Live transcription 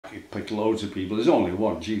it picked loads of people. There's only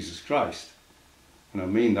one, Jesus Christ. And I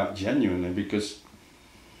mean that genuinely, because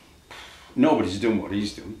nobody's done what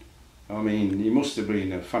he's done. I mean, he must have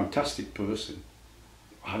been a fantastic person.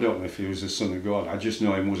 I don't know if he was the son of God. I just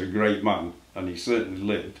know he was a great man, and he certainly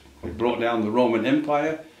lived. He brought down the Roman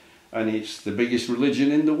Empire, and it's the biggest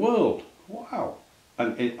religion in the world. Wow.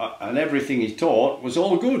 And everything he taught was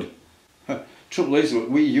all good. Trouble is,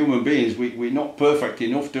 we human beings, we're not perfect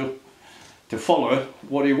enough to follow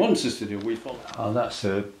what he wants us to do. We follow. Oh, that's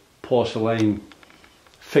a porcelain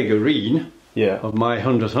figurine, yeah, of my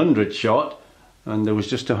 100 shot, and there was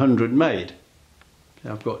just 100 made.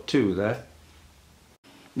 I've got 2 there.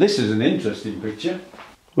 This is an interesting picture.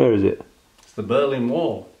 Where is it? It's the Berlin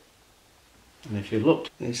Wall. And if you look,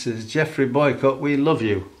 it says, Geoffrey Boycott, we love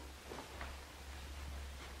you.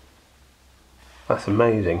 That's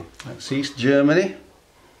amazing. That's East Germany.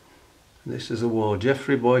 This is a wall.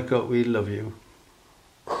 Geoffrey Boycott, we love you.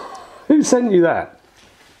 Who sent you that?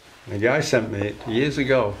 A guy sent me it years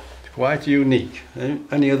ago. It's quite unique.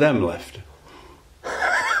 Any of them left?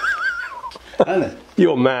 Anna.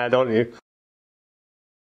 You're mad, aren't you?